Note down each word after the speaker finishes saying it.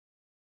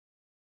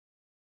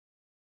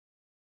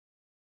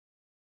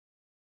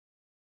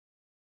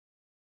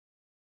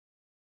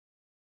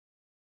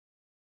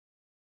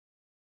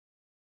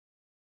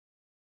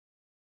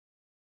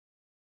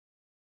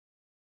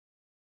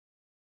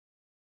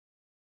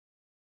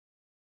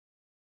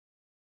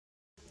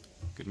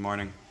Good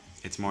morning.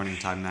 It's morning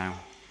time now.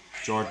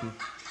 Jordan,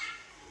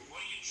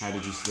 how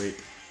did you sleep?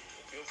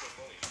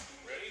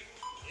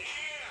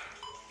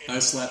 I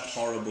slept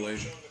horribly.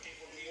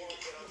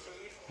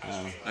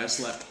 I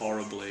slept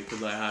horribly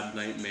because I had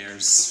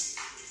nightmares.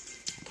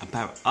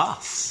 About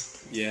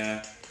us?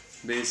 Yeah.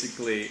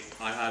 Basically,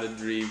 I had a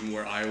dream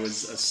where I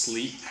was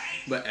asleep,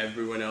 but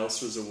everyone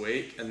else was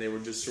awake, and they were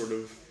just sort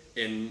of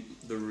in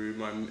the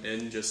room I'm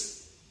in,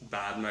 just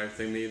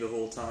bad-mouthing me the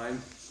whole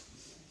time.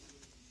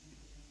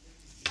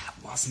 That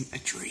wasn't a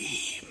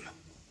dream.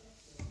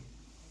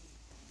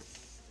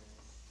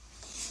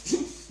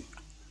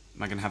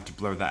 Am I going to have to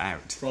blur that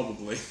out?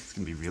 Probably. It's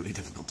going to be really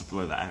difficult to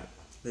blur that out.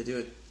 They do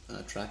it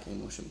tracking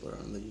motion blur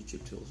on the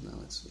YouTube tools now.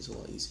 It's a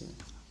lot easier.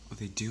 Oh,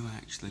 they do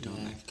actually, don't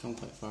they? They've come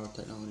quite far with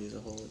technology as a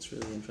whole. It's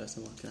really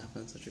interesting what can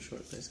happen in such a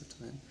short space of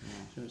time.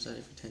 You know, it's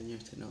every 10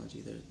 years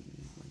technology, they're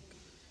like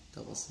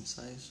doubles in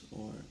size,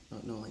 or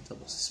no, like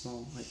doubles as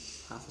small, like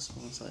half as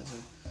small in size,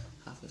 or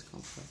half as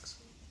complex.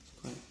 It's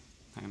quite.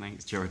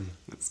 Thanks, Jordan.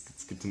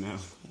 That's good to know.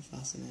 Quite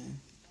fascinating.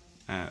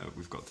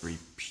 We've got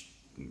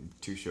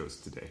two shows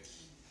today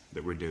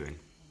that we're doing,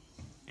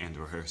 and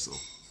rehearsal.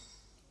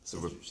 So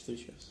we're 3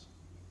 shows.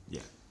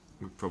 Yeah,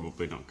 we're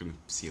probably not going to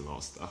see a lot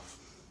of stuff.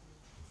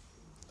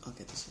 I'll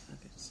get to see. I'll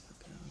get to see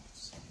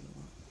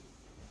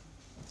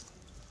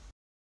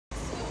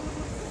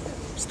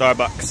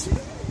Starbucks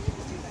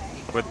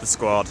with the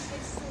squad.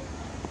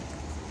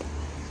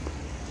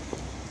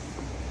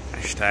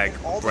 Hashtag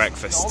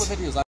breakfast. All the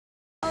videos.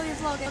 Oh, you're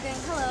vlogging. Okay,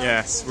 hello.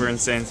 Yes, we're in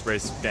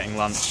Sainsbury's getting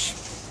lunch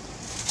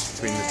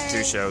between the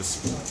two shows.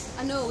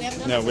 No, we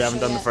haven't done. No, we haven't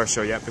done the first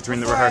show yet.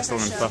 Between the rehearsal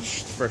and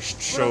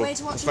first show. We're away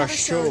to watch another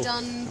show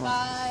done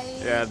by.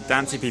 Yeah,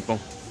 Dancey People.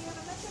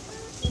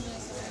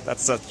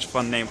 That's such a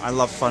fun name. I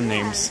love fun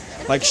names.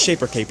 Like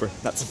Shaper Caper.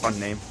 That's a fun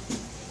name.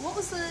 What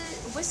was the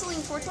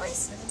Whistling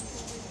Tortoise?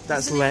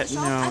 That's no. I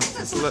think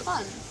that's not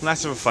fun.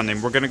 Less of a fun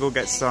name. We're gonna go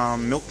get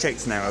some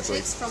milkshakes now, I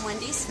believe. Milkshakes from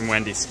Wendy's. From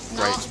Wendy's.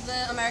 Not Great.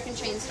 the American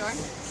chain store,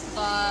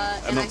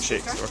 but A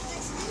milkshake store.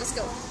 Let's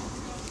go.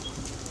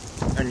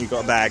 And you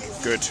got a bag.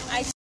 Good.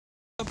 It's,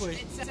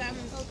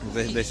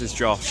 This is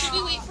Josh. Should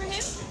we wait for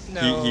him?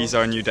 No. He's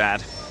our new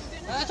dad.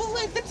 I don't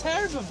like the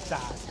term of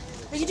that.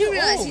 But you do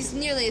realise he's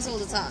nearly as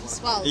old as us.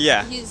 Well,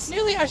 Yeah. he's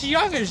Nearly as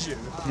young as you.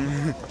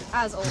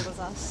 as old as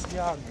us.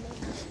 Young.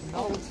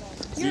 Old.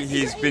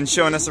 He's been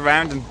showing us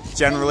around and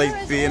generally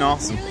being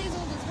awesome. Nearly as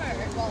old as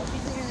her. Well,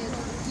 he's nearly as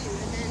old as you.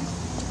 And then,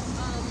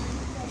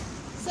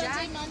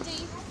 Sunday,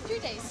 Monday, 3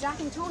 days. Jack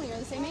and Tony are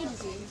the same age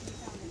as you.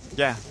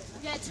 Yeah.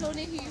 Yeah,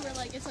 Tony, who you were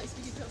like, it's like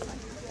speaking to a friend.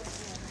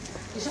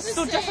 It's just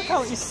so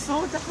difficult. It's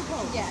so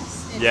difficult.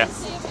 Yes. it Yeah.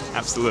 is.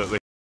 Absolutely.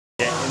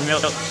 Getting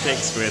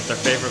milkshakes with our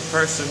favourite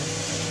person,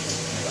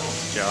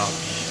 Josh.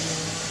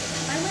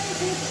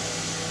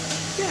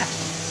 Yeah.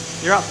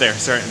 You're up there,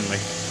 certainly.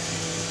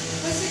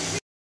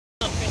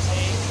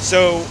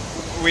 So,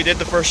 we did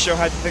the first show.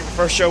 How do you think the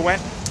first show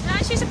went?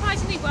 Actually,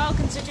 surprisingly well,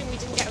 considering we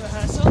didn't get a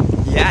rehearsal.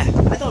 Yeah.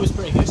 I thought it was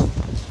pretty good.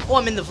 Oh,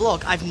 I'm in the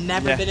vlog. I've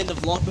never been in the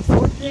vlog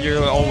before.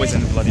 You're always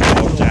in the bloody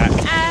vlog, Jack.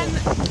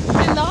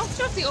 The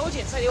laughter of the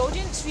audience, like the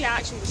audience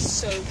reaction was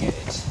so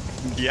good.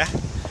 Yeah.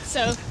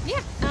 So,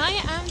 yeah, I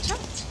am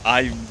chuffed.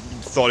 I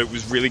thought it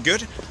was really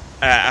good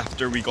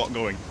after we got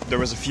going. There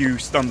was a few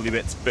stumbly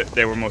bits, but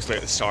they were mostly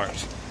at the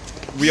start.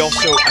 We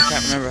also, I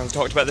can't remember if I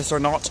talked about this or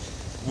not,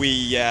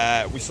 we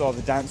saw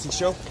the dancing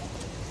show.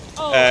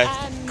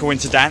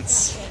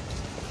 Coincidence.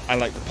 I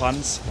like the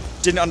puns.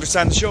 Didn't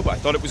understand the show, but I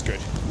thought it was good.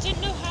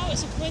 Didn't know how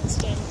it's a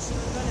coincidence, if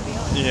we're going to be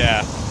honest.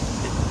 Yeah.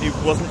 It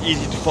wasn't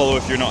easy to follow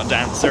if you're not a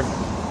dancer.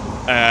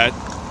 But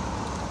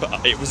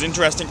it was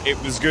interesting,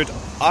 it was good.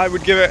 I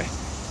would give it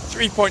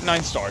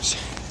 3.9 stars.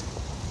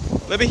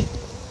 Libby?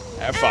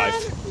 Out of 5.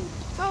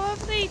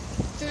 Probably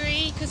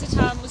 3, because the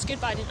talent was good,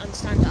 but I didn't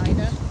understand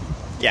either.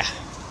 Yeah.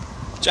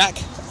 Jack?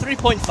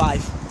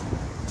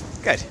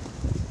 3.5. Good.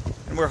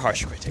 And we're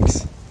harsh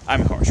critics.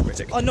 I'm a harsh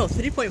critic. Oh no,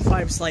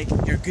 3.5 is like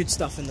your good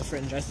stuff in the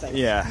Fringe, I think.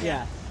 Yeah.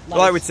 Yeah. Like,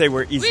 Well, I would say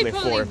we're easily a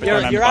 4, but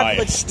then I'm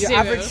biased. Your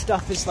average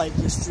stuff is like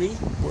just 3.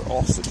 We're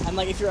awesome. And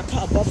like if you're a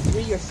cut above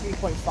 3, you're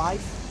 3.5.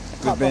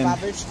 Cut above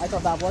average, I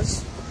thought that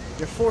was.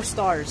 Your 4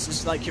 stars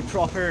is like your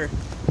proper,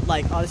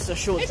 like, oh, this is a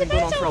show that's been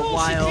going on for a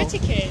while.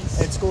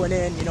 It's going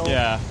in, you know.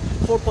 Yeah.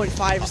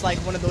 4.5 is like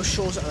one of those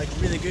shows that are like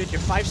really good.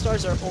 Your 5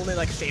 stars are only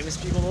like famous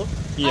people though.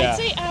 Yeah. I'd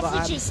say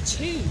average is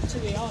 2, to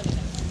be honest.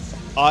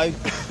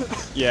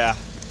 Yeah.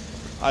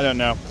 I don't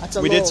know.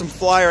 We did some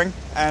flyering,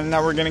 and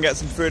now we're going to get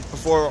some food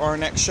before our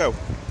next show.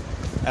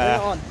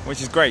 Which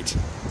is great.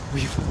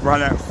 We've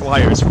run out of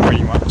flyers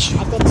pretty much.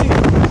 I've got 2.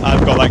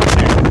 I've got like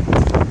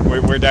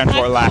 2. We're down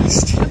to our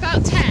last.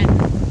 About 10.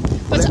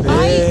 But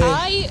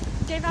I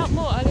gave out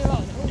more earlier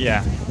on.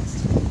 Yeah.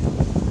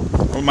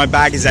 Well, my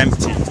bag is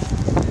empty.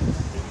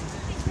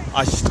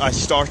 I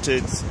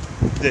started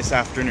this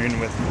afternoon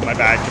with my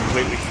bag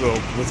completely full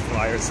with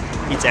flyers.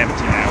 It's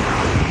empty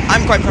now.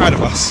 I'm quite proud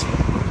of us.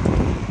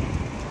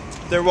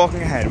 They're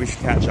walking ahead, we should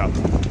catch up.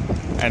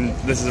 And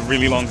this is a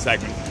really long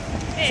segment.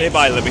 Say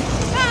bye, Libby.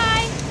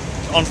 Bye!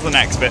 On to the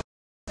next bit.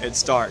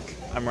 It's dark.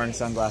 I'm wearing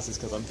sunglasses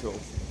because I'm cool.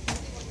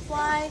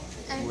 Why?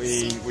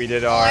 We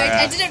did our.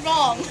 I did it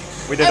wrong.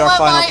 We did our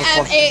final my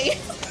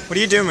performance. What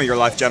are you doing with your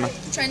life, Gemma?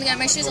 Trying to get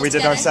my shoes. We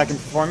did our second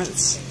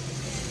performance.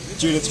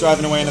 Judith's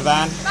driving away in a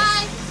van.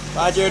 Bye.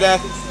 Bye,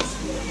 Judith.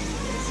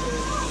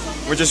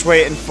 We're just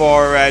waiting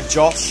for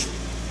Josh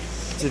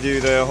to do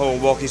the whole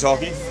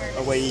walkie-talkie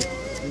away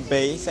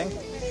bay thing.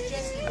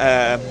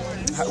 How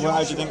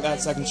do you think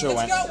that second show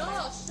went?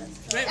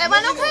 It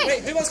went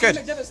okay. It's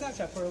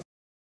good.